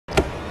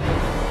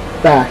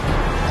back.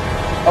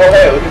 Oh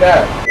hey, look at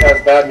that. It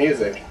has bad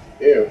music.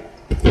 Ew.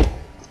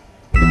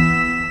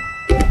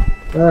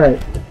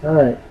 Alright,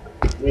 alright.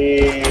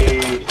 We...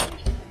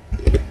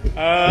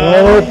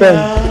 Open.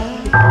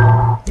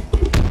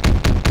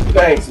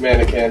 Thanks,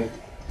 mannequin.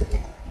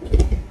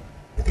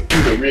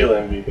 You're the real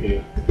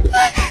MVP.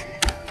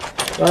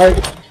 Right.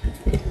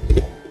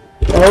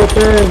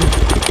 Open.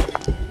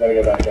 Gotta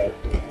go back up.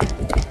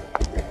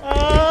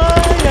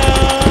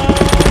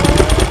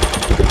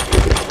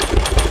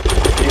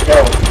 Keep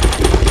going.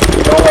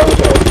 Keep going on the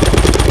go.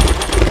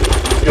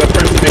 Just gonna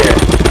persevere.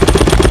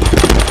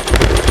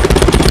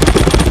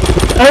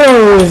 I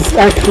always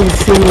actually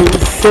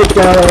sit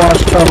down and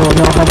watch trouble and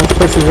know how much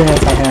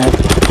perseverance I have.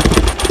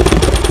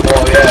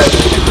 Oh yeah.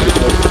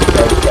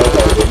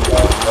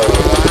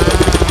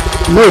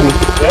 Maybe.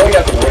 They only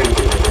got the warning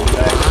video, didn't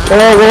they?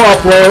 Or we'll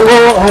upload.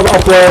 We'll have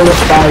upload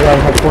this by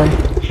hopefully.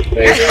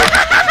 Maybe.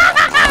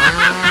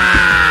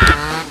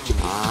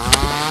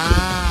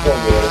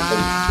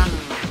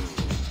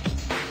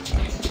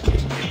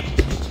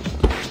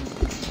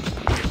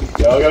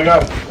 Go, go, go.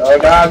 Oh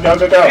god, go,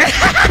 go, go.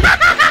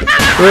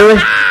 Really?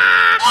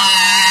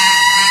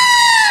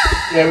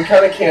 Yeah, we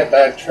kind of can't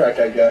backtrack,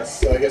 I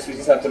guess. So I guess we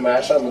just have to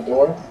mash on the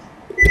door.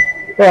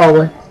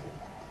 Probably.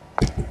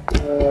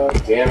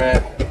 Damn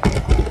it.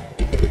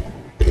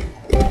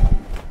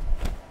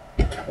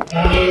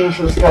 This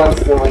is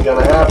constantly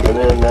gonna happen,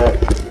 isn't it?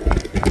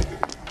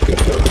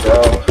 Let's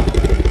go.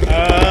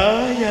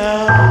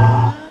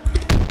 Yeah.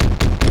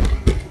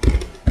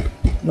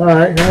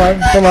 Alright, come on,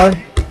 come on.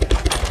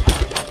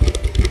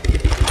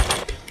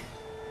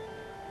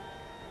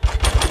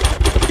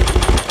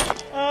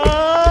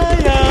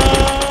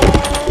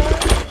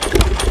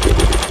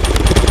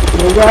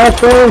 You got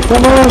this,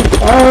 come on!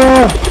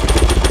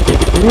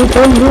 You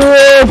can do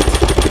it!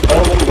 I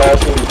don't think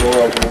mashing the door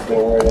opens is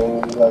gonna work. I think we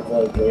just have to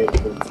like wait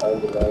for the time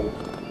to run.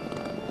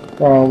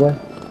 Probably.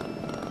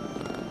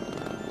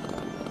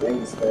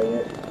 Things dang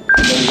it.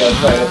 And then we gotta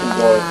try to open the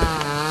door.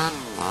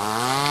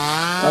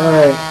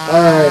 Alright,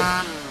 alright.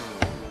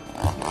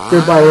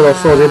 Goodbye, little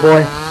soldier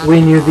boy.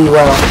 We knew thee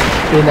well.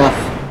 Enough.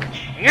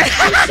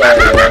 Sorry,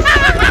 man.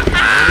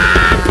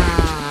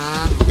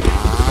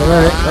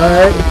 Alright,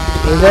 alright.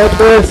 We got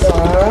this.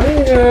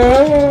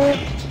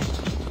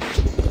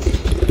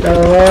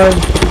 Gotta run.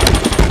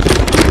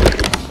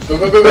 Go,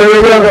 go, go, go,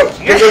 go, go, go,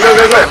 go, go, go, go,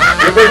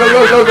 go, go,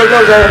 go, go,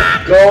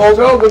 go, go,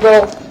 go, go, go.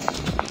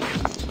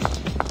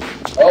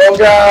 Oh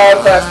god,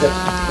 faster.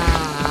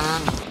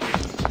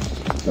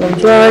 I'm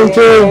trying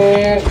to.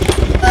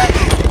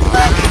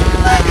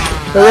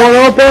 It won't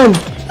open.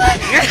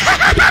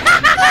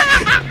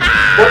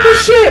 What the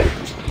shit?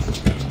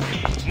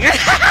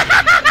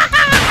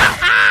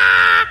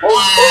 Oh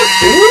fuck,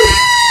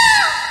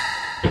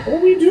 dude!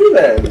 What do we do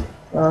then?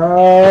 We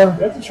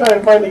have to try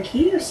and find a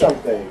key or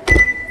something.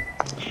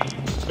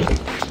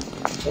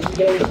 Maybe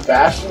getting to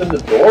bash into the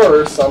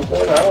door or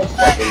something. I don't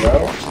fucking know.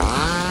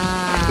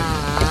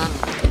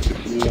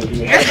 Do we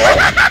have up?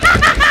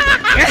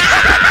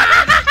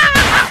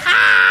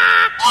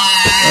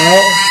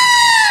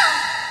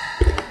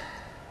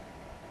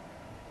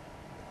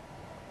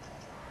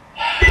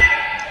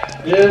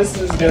 This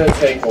is gonna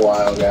take a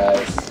while,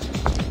 guys.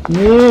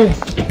 Yeah.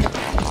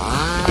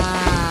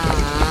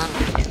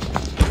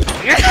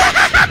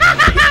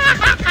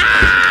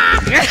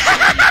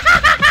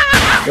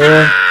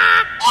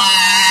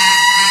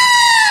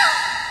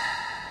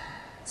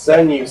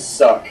 Sen, you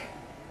suck.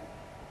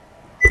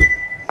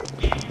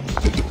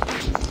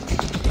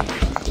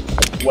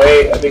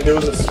 Wait, I think there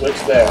was a switch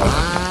there.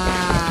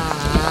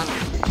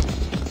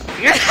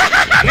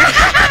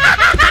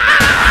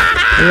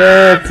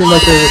 Yeah, it seems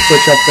like there's a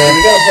switch up there.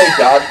 We gotta play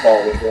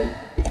dodgeball with him.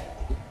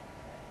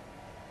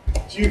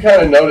 So you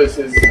kind of notice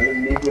his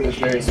movement is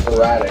very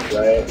sporadic,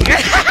 right?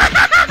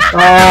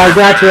 I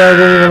got you. I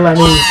didn't even let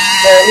me.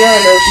 Oh yeah,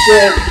 no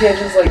shit. You can't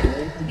just like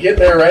get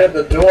there right at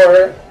the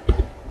door.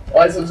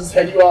 Otherwise he'll just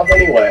head you off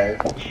anyway.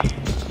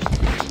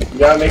 You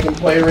gotta make him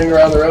play Ring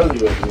Around the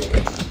Rosie with you.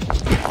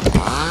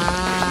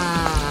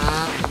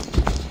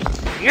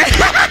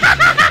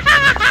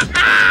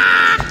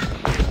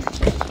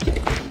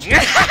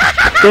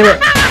 Damn it.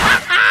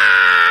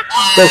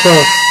 So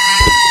close.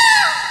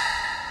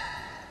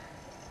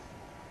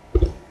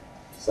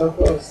 So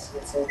close,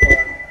 but so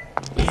far.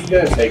 This is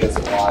gonna take us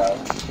a while.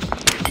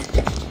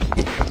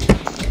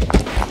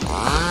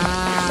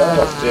 Son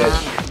of a bitch.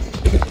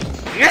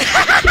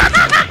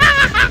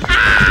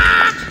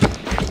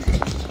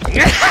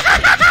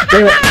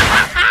 Damn it.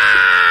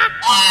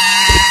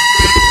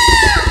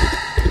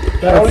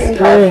 Counting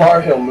how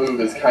far he'll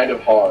move is kind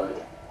of hard.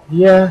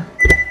 Yeah.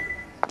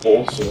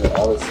 Bullshit,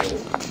 honestly.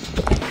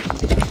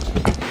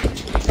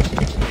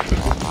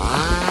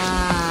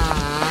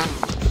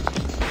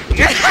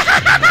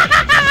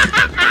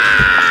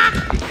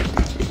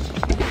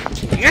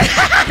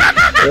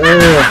 Maybe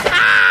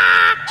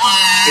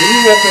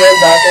you have to run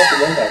back up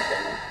and run back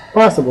down.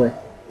 Possibly.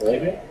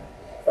 Maybe?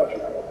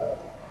 Fucking I don't know.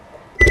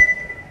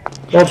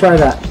 We'll try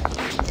that.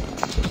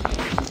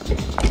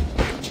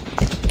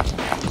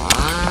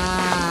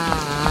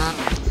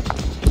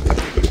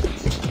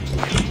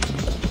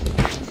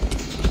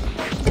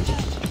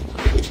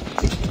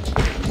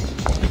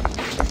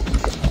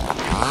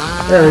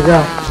 There we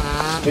go.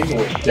 Speaking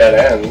of dead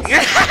ends.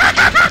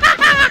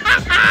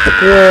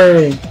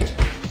 Yay.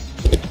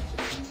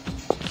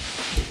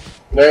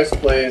 Nurse,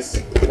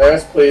 please.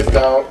 Nurse, please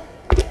don't.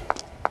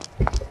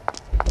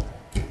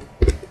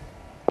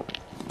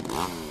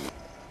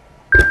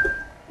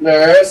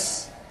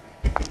 Nurse.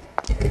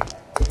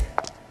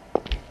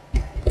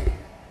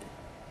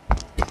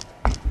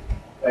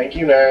 Thank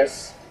you,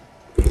 nurse.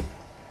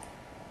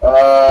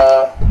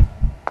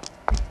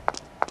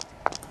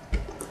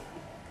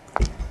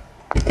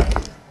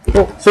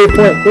 Oh, save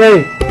point.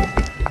 Yay.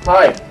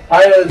 Hi.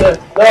 Hi, no, on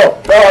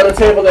the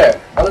table there.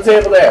 On the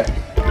table there.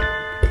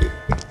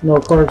 No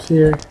corpse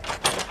here.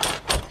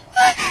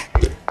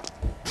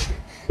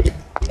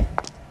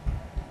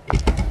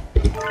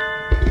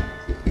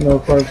 No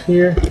corpse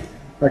here.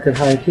 I could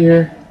hide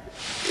here.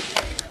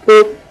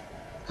 Boop.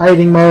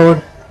 Hiding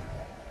mode.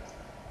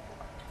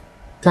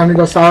 Time to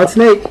go Solid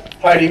Snake.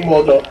 Hiding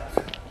mode.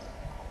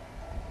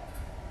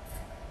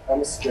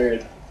 I'm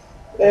scared.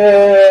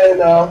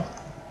 No.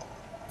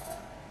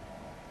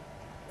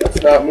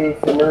 Let's not move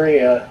for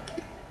Maria.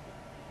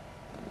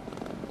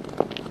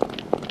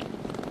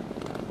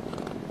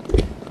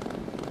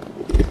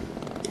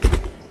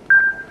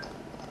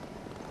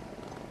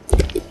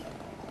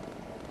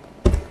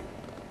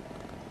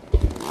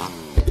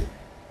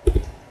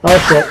 Oh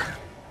shit.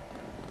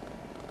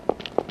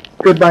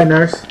 Goodbye,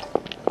 nurse.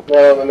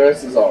 Well, the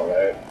nurse is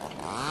alright.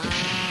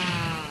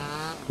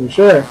 You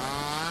sure?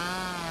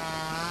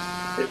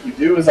 If you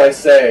do as I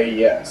say,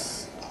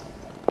 yes.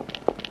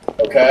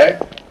 Okay?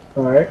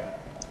 Alright.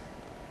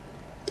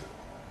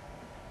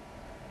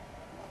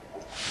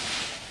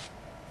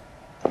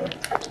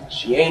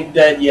 She ain't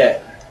dead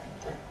yet.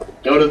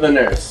 Go to the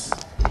nurse.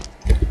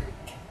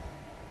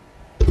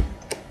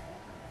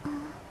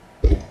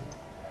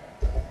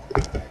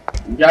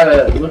 You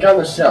gotta look on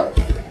the shelf.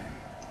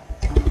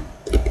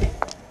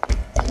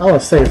 I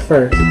want to save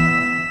first.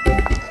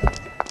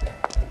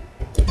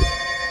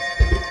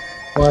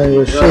 While he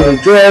was shooting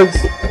drugs.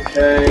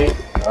 Okay.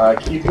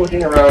 Keep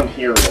looking around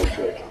here real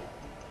quick.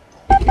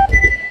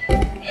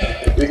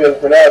 Because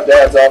for now,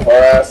 Dad's off our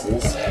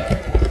asses.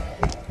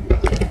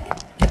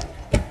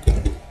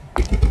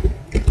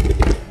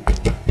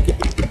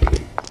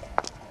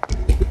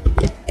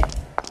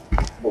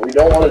 But we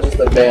don't want to just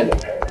abandon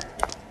her.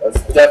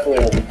 That's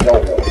definitely what we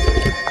don't want to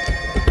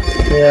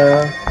do.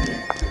 Yeah.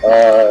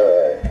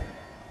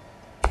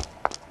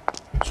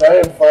 Try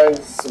and find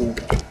some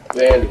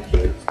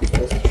bandages. We're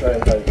supposed to try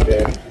and find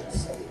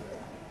bandages somewhere.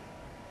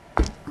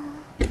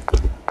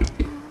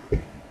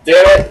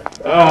 Damn it!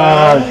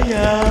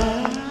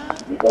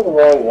 We go the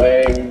wrong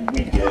way.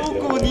 We did.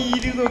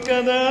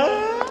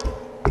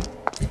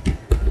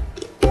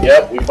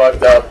 Yep, we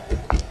fucked up.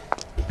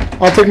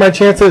 I'll take my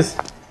chances.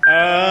 We're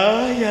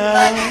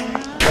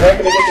not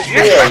gonna get the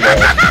tree on there.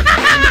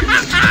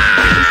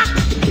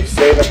 Did you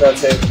save at that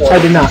same point? I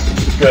did not.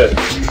 Good.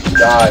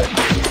 Die.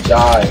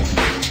 Die.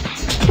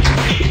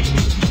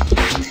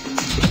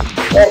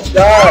 Oh,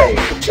 die!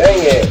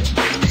 Dang it!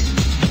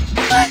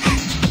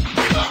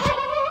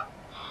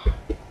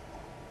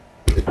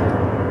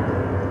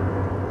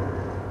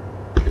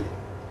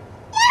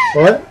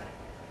 What?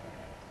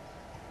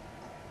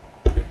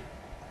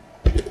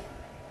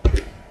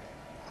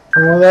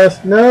 Come on,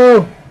 us.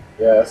 No!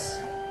 Yes.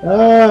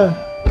 Ah!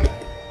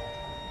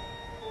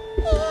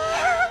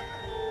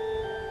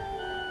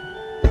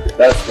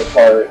 That's the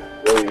part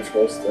where you're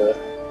supposed to...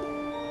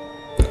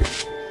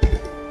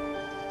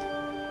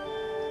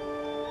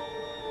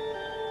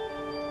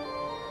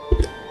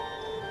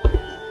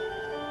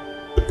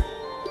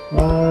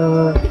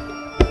 Oh.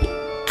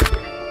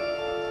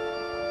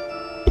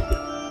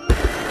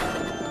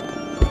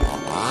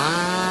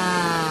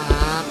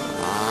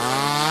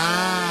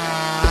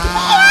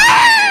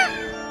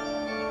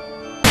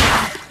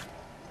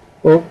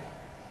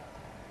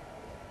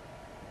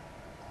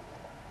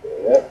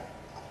 Yep.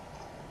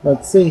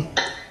 Let's see.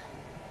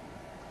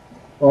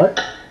 What?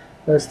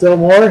 There's still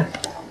more?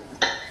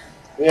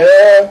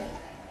 Yeah.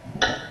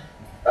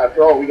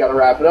 After all, we gotta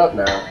wrap it up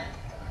now.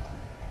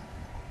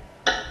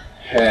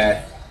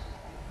 Heh.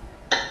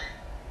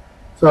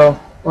 So,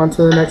 on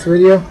to the next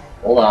video.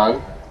 Hold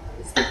on.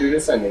 Let's get through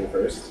this ending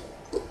first.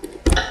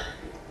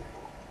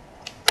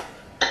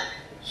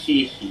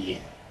 Hee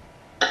hee.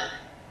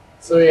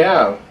 So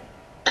yeah.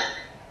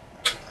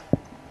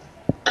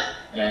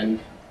 And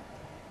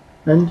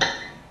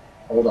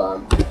hold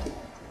on.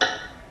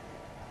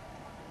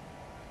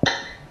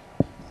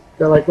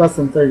 Got like less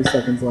than 30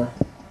 seconds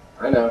left.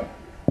 I know.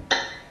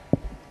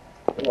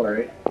 Don't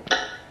worry.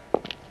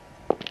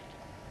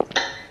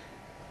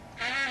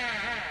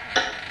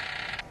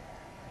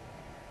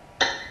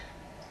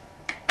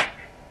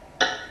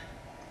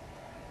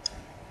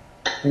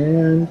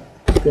 And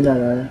good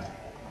night, Aya.